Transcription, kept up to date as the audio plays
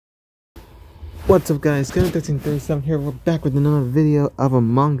What's up guys, Gun1337 here, we're back with another video of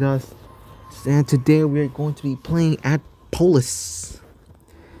Among Us. And today we are going to be playing at Polis.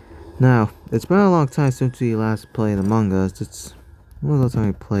 Now, it's been a long time since we last played Among Us. When was the last time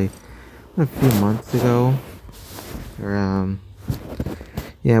we played? A few months ago.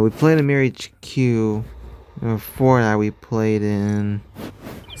 Yeah, we played in Mary HQ. Before that we played in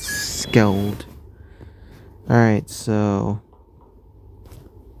Skeld. Alright, so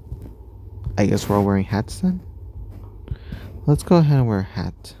I guess we're all wearing hats then? Let's go ahead and wear a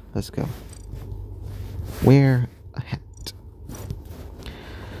hat. Let's go. Wear a hat.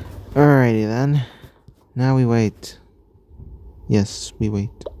 Alrighty then. Now we wait. Yes, we wait.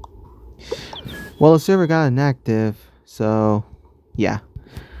 Well, the server got inactive, so yeah.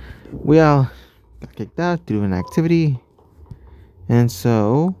 We all got kicked out due to an activity. And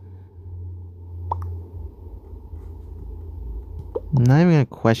so I'm not even gonna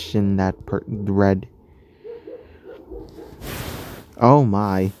question that red. Oh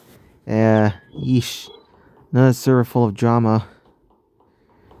my. Yeesh. Another server full of drama.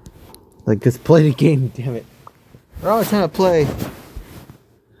 Like, just play the game, damn it. We're always trying to play.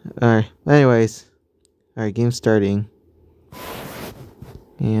 Alright, anyways. Alright, game starting.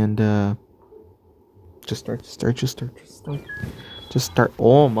 And, just start. Just start.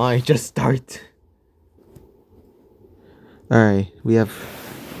 Oh my, just start. Alright, we have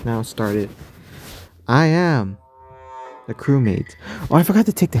now started. I am the crewmate. Oh, I forgot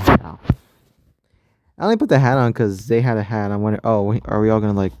to take the hat off. I only put the hat on because they had a hat. I wonder, oh, wait, are we all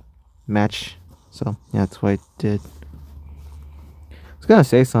gonna like match? So, yeah, that's what I did. I was gonna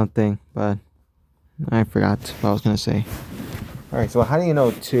say something, but I forgot what I was gonna say. Alright, so how do you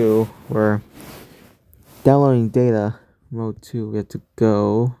know 2? We're downloading data. Mode 2, we have to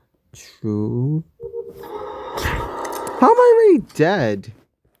go to... How am I already dead?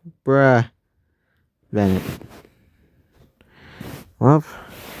 Bruh. Bennett. Well,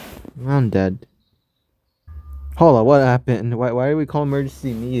 I'm dead. Hold on, what happened? Why did we call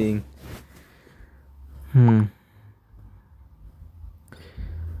emergency meeting?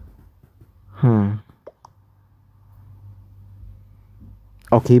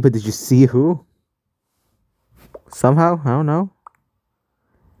 Okay, but did you see who? Somehow? I don't know.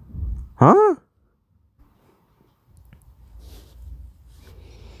 Huh?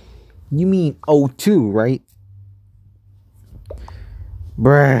 You mean O2, right?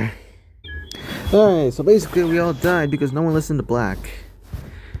 Bruh. Alright, so basically we all died because no one listened to Black.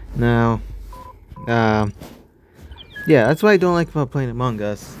 Now, yeah, that's what I don't like about playing Among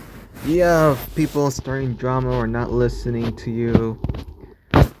Us. You have people starting drama or not listening to you.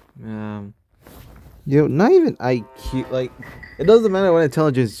 You know, not even IQ, like, it doesn't matter what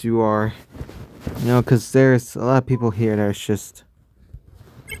intelligence you are. You know, because there's a lot of people here that are just...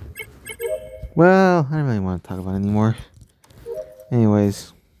 Well, I don't really want to talk about it anymore.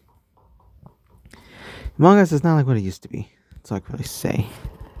 Anyways. Among Us is not like what it used to be. That's all I can really say.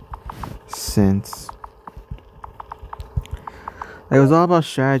 Since it was all about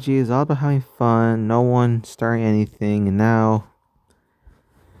strategy, it was all about having fun, no one starting anything, and now,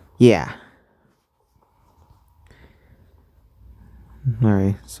 yeah.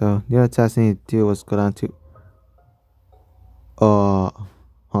 Alright, so the other task I need to do was go down to huh?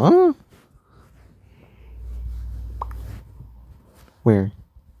 Where?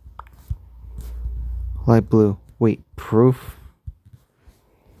 Light blue. Wait, proof?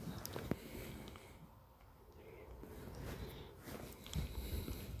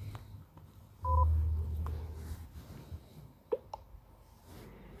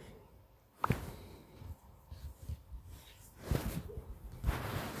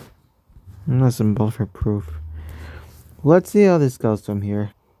 Not symbol for proof. Let's see how this goes from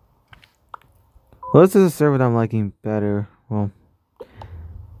here. Well, this is a server that I'm liking better. Well,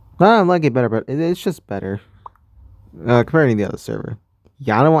 not I'm liking it better, but it's just better. Compared to the other server.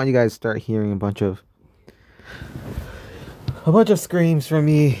 Yeah, I don't want you guys to start hearing a bunch of screams from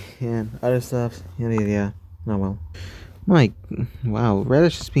me and other stuff. Yeah. Oh well. Wow,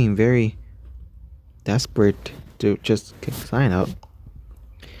 Reddit's just being very desperate to just kick sign out.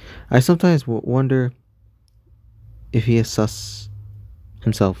 I sometimes wonder if he is sus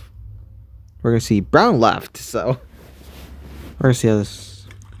himself. We're gonna see Brown left, so we're gonna see how this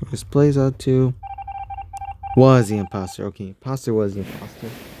plays out too. Was the imposter? Okay, imposter was the imposter.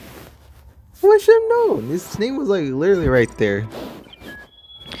 Well, I should have known. His name was like literally right there.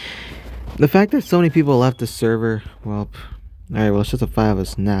 The fact that so many people left the server, well, alright, well, it's just the 5 of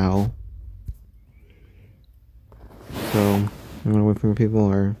us now. So, I'm gonna wait for more people,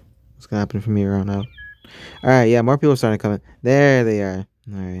 or what's gonna happen from here on out? Alright, yeah, more people are starting to come in. There they are.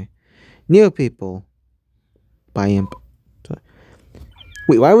 Alright. New people. By imp.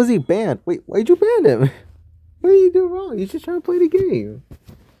 Wait, why was he banned? Wait, why'd you ban him? What did you do wrong? He's just trying to play the game.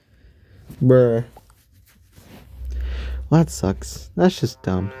 Bruh. Well, that sucks. That's just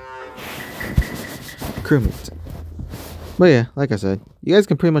dumb. Crewmate. But yeah, like I said, you guys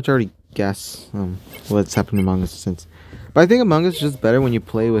can pretty much already guess what's happening Among Us since. But I think Among Us is just better when you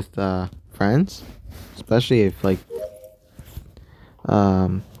play with friends, especially if like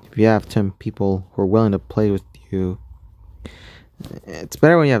if you have 10 people who are willing to play with you. It's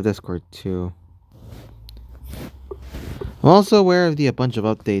better when you have Discord too. I'm also aware of a bunch of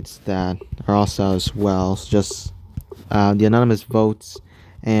updates that are also out as well. So just the anonymous votes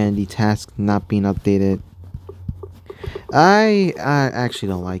and the task not being updated. I actually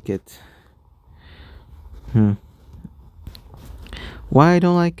don't like it. Why I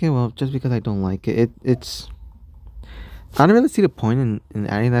don't like it? Well, just because I don't like it. It's I don't really see the point in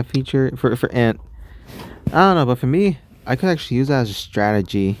adding that feature and I don't know, but for me, I could actually use that as a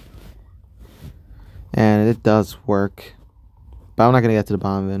strategy, and it does work. But I'm not gonna get to the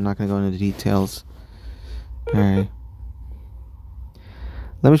bottom of it. I'm not gonna go into the details. All right,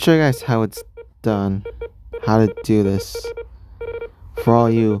 let me show you guys how it's done, how to do this for all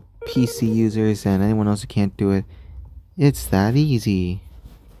you PC users and anyone else who can't do it. It's that easy.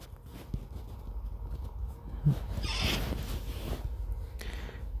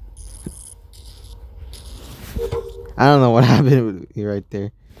 I don't know what happened with you right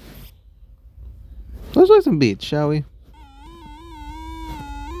there. Let's play some beats, shall we?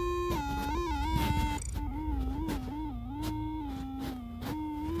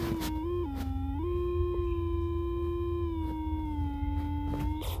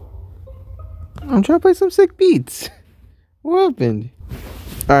 I'm trying to play some sick beats. What happened?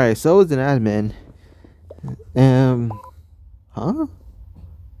 Alright, so as an admin. Huh?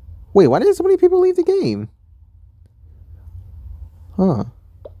 Wait, why did so many people leave the game? Huh.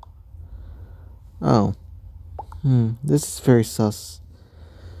 Oh. This is very sus.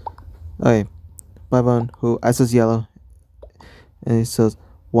 Okay. Bye-bye. Who? I says yellow. And he says,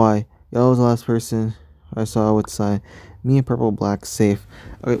 why? Yellow was the last person I saw with sign. Me and purple black safe.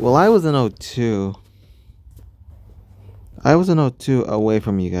 Okay, well I was in O2. I was in O2 away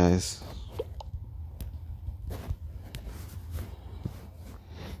from you guys.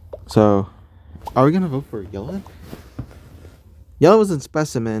 So, are we gonna vote for yellow? Yellow was in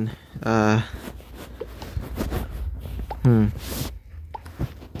specimen. Fine.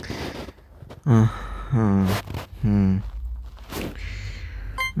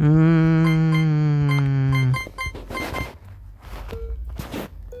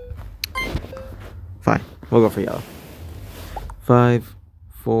 We'll go for yellow. 5,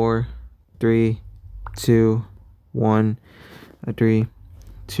 4, 3, 2, 1. 3,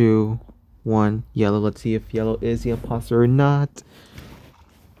 2, 1. Yellow. Let's see if yellow is the imposter or not.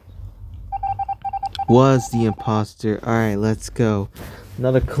 Was the imposter. Alright, let's go.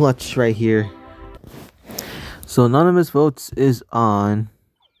 Another clutch right here. So anonymous votes is on.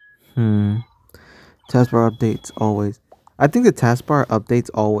 Taskbar updates always. I think the taskbar updates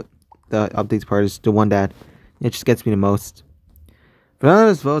always. The updates part is the one that it just gets me the most. But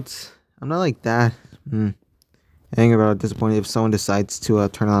anonymous votes, I'm not like that. Angry about disappointed if someone decides to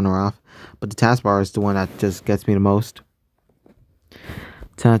turn it on or off. But the taskbar is the one that just gets me the most.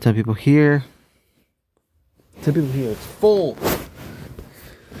 10 out of 10 people here. 10 people here. It's full.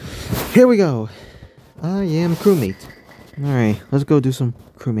 Here we go. I am crewmate. Alright, let's go do some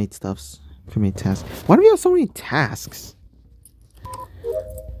crewmate stuffs. Crewmate tasks. Why do we have so many tasks?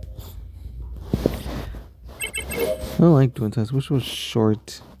 I don't like doing tasks. Wish it was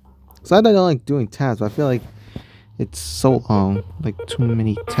short. It's not that I don't like doing tasks, but I feel like it's so long. Like too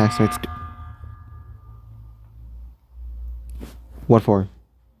many tasks I have to do. What for?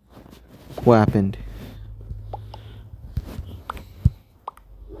 What happened?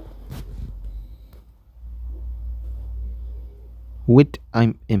 Wit,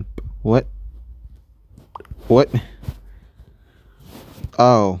 I'm imp. What? What?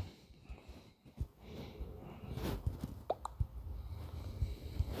 Oh.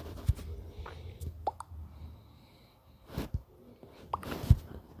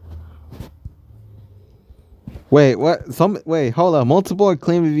 Wait, what? Wait, hold on. Multiple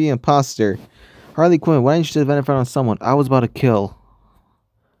claim to be imposter. Harley Quinn, why didn't you just vent in front of someone? I was about to kill.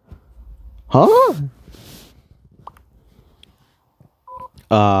 Huh?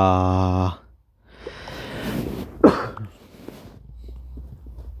 Oh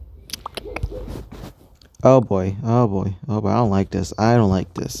boy. Oh boy. Oh boy. I don't like this. I don't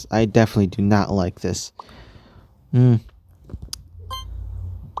like this. I definitely do not like this.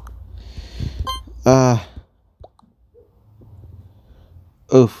 Uh.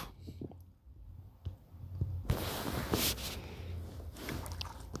 Oof.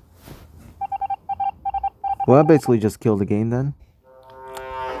 Well, I basically just killed the game then.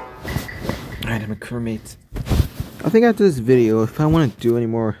 Alright, I'm a crewmate. I think after this video, if I want to do any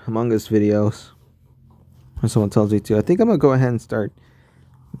more Among Us videos, when someone tells me to, I think I'm going to go ahead and start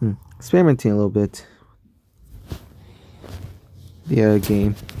experimenting a little bit. The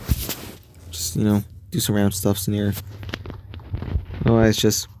game. Just, you know, do some random stuffs in here. Otherwise,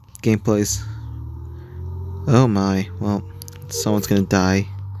 just gameplays. Oh my, well, someone's going to die.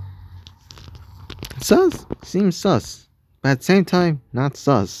 Sus. Seems sus. But at the same time, not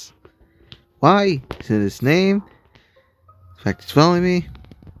sus. Why? Is it his name? The fact it's following me.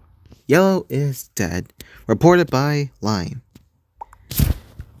 Yellow is dead. Reported by Lime.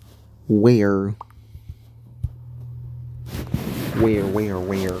 Where?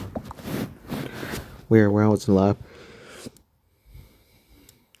 Where I wasn't live?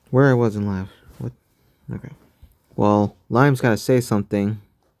 Where I wasn't live? What? Okay. Well, Lime's gotta say something.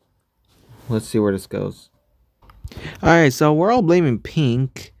 Let's see where this goes. Alright, so we're all blaming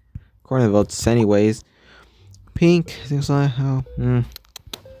Pink. According to the votes anyways. Pink, things like how I'll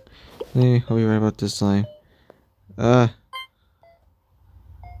be right about this line.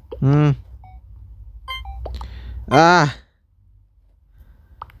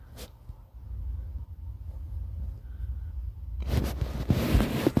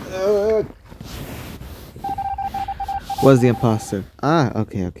 Was the imposter?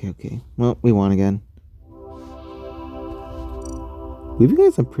 Okay. Well, we won again. We've been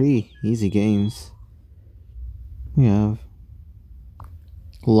getting some pretty easy games. We have.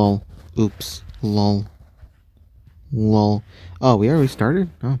 Lol. Oops. Lol. Oh, we already started?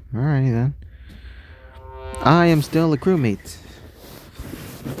 Oh, alrighty then. I am still a crewmate.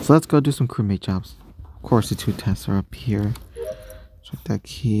 So let's go do some crewmate jobs. Of course, the 2 tests are up here. Check that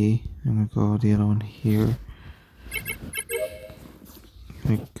key. I'm gonna go the other one here.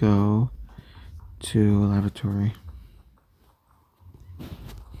 I'm gonna go to laboratory.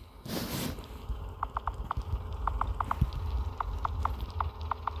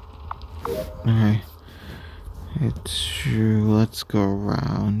 Okay. It's true. Let's go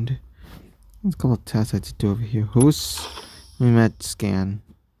around. There's a couple of tests I have to do over here. We met scan.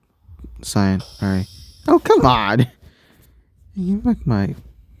 Cyan. Alright. Oh, come on! You like my...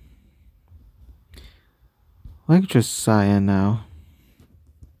 I like just cyan now.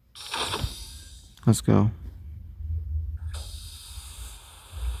 Let's go.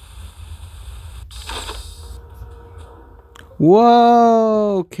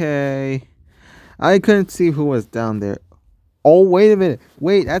 Whoa! Okay. I couldn't see who was down there. Oh, wait a minute.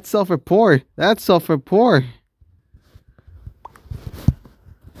 Wait, that's self-report. That's self-report.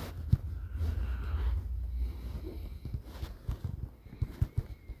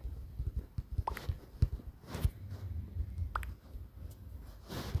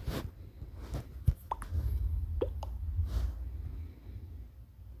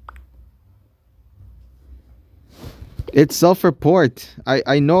 It's self-report.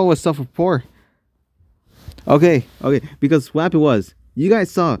 I know it was self-report. Okay, because what happened was, you guys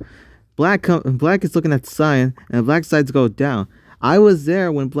saw Black is looking at Cyan, and Black sides go down. I was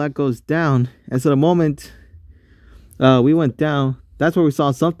there when Black goes down, and so the moment we went down, that's where we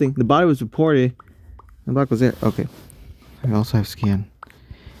saw something. The body was reported, and Black was there. Okay. I also have scan.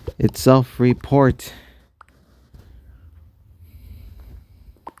 It's self-report.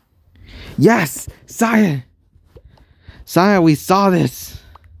 Yes! Cyan! Cyan, we saw this!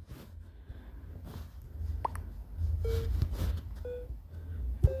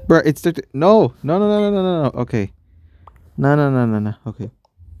 Bruh, it's no. Okay. No. Okay.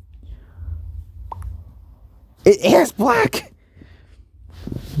 It is Black!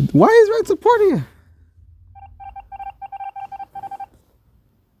 Why is Red supporting you?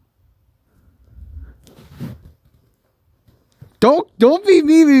 Don't be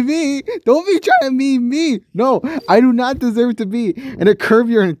me. Don't be trying to be me. No, I do not deserve to be in a curb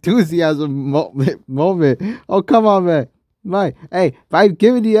your enthusiasm moment. Oh, come on, man. Hey, I've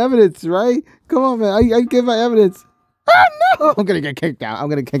given the evidence, right? Come on, man. I give my evidence. Ah, no! I'm gonna get kicked out.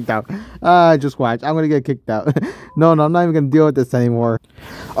 Just watch. I'm gonna get kicked out. No, I'm not even gonna deal with this anymore.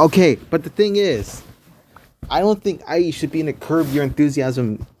 Okay, but the thing is, I don't think I should be in a curb your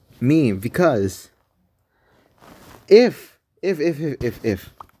enthusiasm meme because if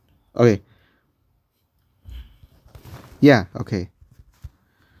okay. Yeah, okay.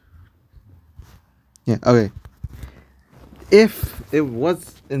 Yeah, okay. If it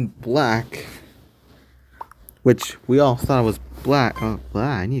was in Black, which we all thought it was Black. Oh,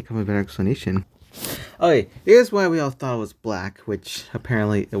 Black, I need to come up with a better explanation. Okay, here's why we all thought it was black, which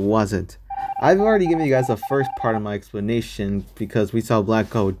apparently it wasn't. I've already given you guys the first part of my explanation because we saw black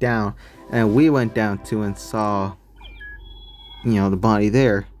go down, and we went down too and saw, the body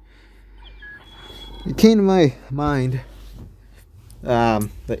there. It came to my mind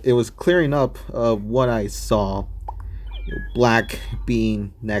that it was clearing up of what I saw, black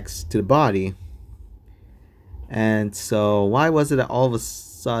being next to the body. And so why was it that all of a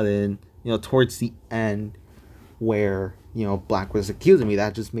sudden, towards the end where, black was accusing me,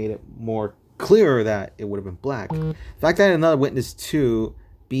 that just made it more clearer that it would have been black. The fact that I had another witness too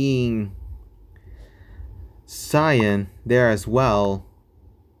being Cyan there as well,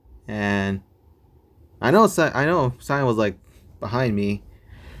 and I know Cyan was like behind me.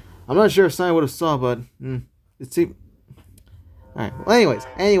 I'm not sure if Cyan would have saw, but it seemed. Alright, well,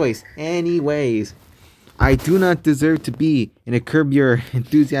 anyways, I do not deserve to be in a Curb Your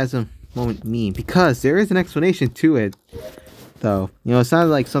Enthusiasm moment meme because there is an explanation to it, though. It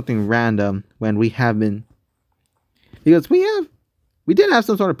sounded like something random when we have been, because we did have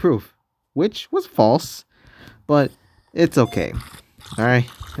some sort of proof, which was false, but it's okay. Alright,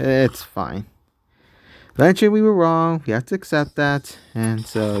 it's fine. Eventually we were wrong, we have to accept that, and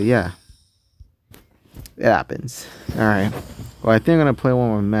so yeah. It happens. Alright. Well, I think I'm gonna play one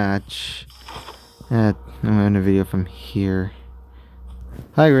more match. I'm gonna end the video from here.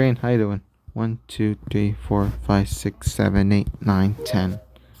 Hi Green, how you doing? 1, 2, 3, 4, 5, 6, 7, 8, 9, 10.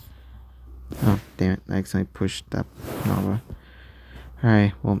 Oh, damn it. I accidentally pushed that Nova.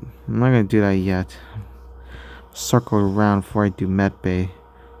 Alright, well, I'm not gonna do that yet. Circle around before I do medbay.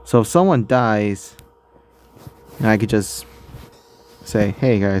 So if someone dies, I could just say,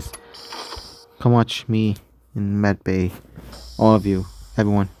 hey guys, come watch me in medbay. All of you,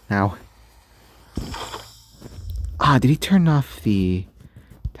 everyone, now. Ah, did he turn off the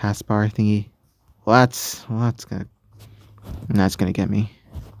taskbar thingy? Well, that's gonna get me.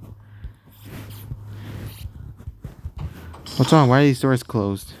 What's wrong? Why are these doors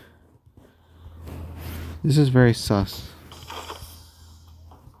closed? This is very sus.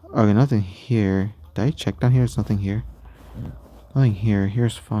 Okay, nothing here. Did I check down here? There's nothing here. Nothing here.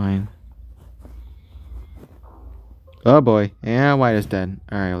 Here's fine. Oh boy. And white is dead.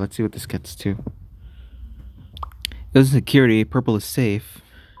 Alright, let's see what this gets to. It was security. Purple is safe.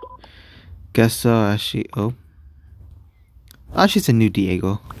 Guess so. She's a new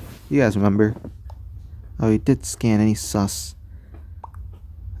Diego. You guys remember? Oh, he did scan any sus.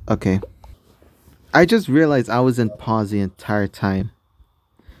 Okay. I just realized I was in pause the entire time.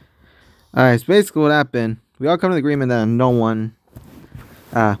 Alright, so basically what happened, we all come to the agreement that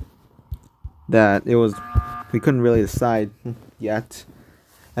we couldn't really decide yet.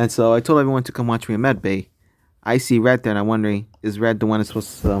 And so I told everyone to come watch me in medbay. I see Red there and I'm wondering, is Red the one that's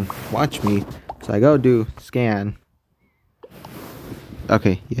supposed to watch me? So I go do scan.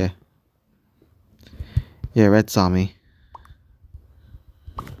 Okay, yeah. Yeah, Red saw me.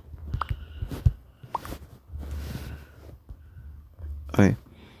 Okay.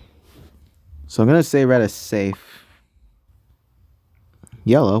 So I'm gonna say Red is safe.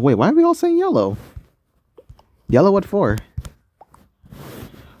 Yellow? Wait, why are we all saying yellow? Yellow what for?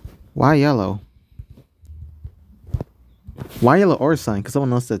 Why yellow? Why yellow or cyan? Because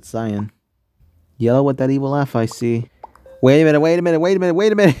someone else said cyan. Yellow with that evil laugh I see. Wait a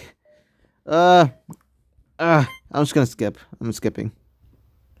minute. I'm just gonna skip. I'm skipping.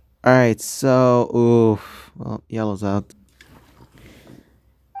 Alright, so oof. Well, yellow's out.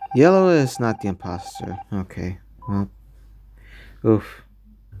 Yellow is not the imposter. Okay. Well. Oof.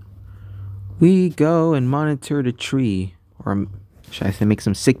 We go and monitor the tree. Or should I say make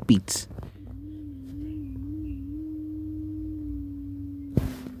some sick beats?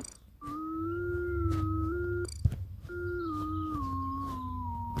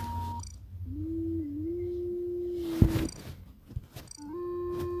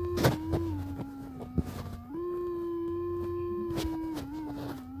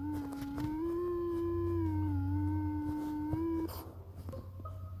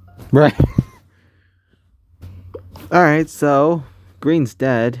 Right. Alright, so Green's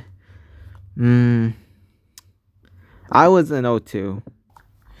dead. I was in O2.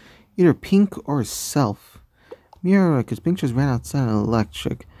 Either Pink or Self. Mirror, because Pink just ran outside on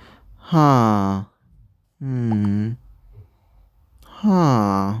electric. Huh.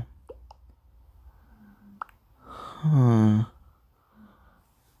 Huh.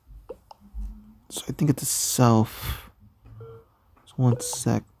 So I think it's a Self. Just one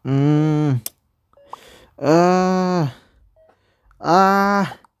sec. We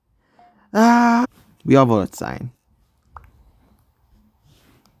all voted cyan.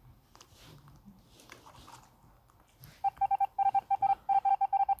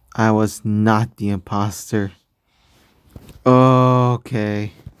 I was not the imposter.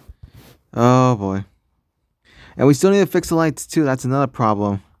 Okay. Oh boy. And we still need to fix the lights too. That's another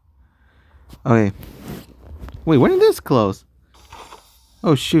problem. Okay. Wait, when did this close?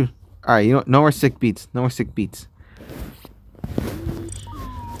 Oh shoot. Alright, you know, no more sick beats. No more sick beats.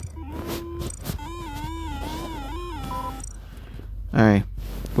 Alright.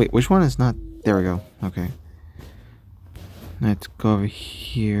 Wait, which one is not? There we go. Okay. Let's go over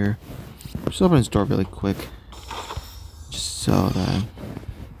here. Just open this door really quick. Just so that...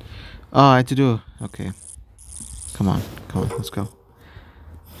 Oh, I had to do... Okay. Come on. Come on. Let's go.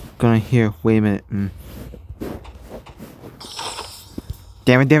 Going here. Wait a minute.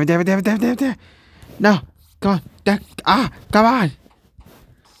 Damn it, damn it, damn it, damn it, damn it, damn it, damn it. No. Come on. Come on.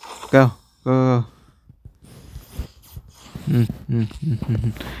 Go. Go, go,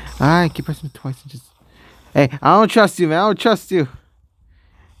 go. I keep pressing it twice and just... Hey, I don't trust you, man. I don't trust you.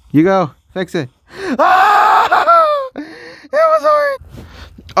 You go. Fix it. Ah! It was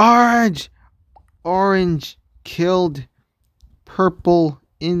orange. Orange killed purple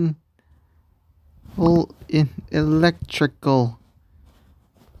in electrical.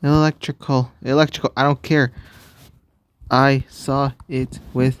 I don't care. I saw it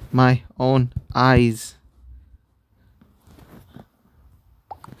with my own eyes.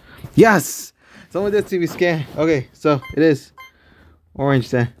 Yes! Someone did see me scan. Okay, so it is orange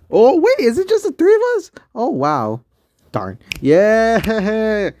then. Oh, wait, is it just the three of us? Oh, wow. Darn. Yeah!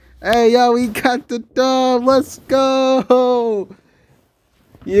 Hey, yo, we got the dub. Let's go!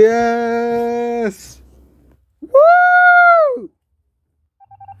 Yes! Woo!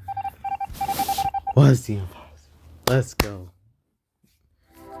 What's the imposter? Let's go.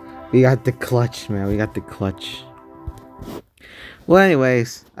 We got the clutch, man. We got the clutch. Well,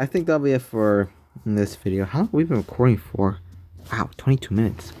 anyways, I think that'll be it for this video. How long have we been recording for? Wow, 22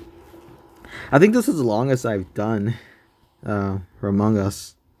 minutes. I think this is the longest I've done for Among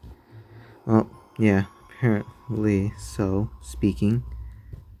Us. Well, yeah, apparently so, speaking.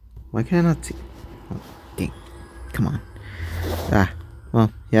 Why can I not see? Oh, dang. Come on.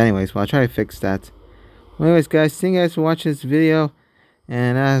 Well, yeah, anyways, well, I'll try to fix that. Well, anyways, guys, thank you guys for watching this video.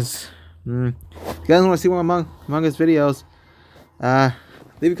 And as if you guys want to see more Among Us videos,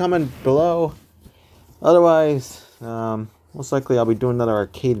 leave a comment below. Otherwise, most likely I'll be doing another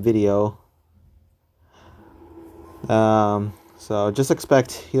arcade video. So just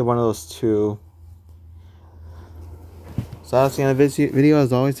expect either one of those two. So that's the end of this video.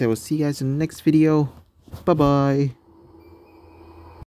 As always, I will see you guys in the next video. Bye bye.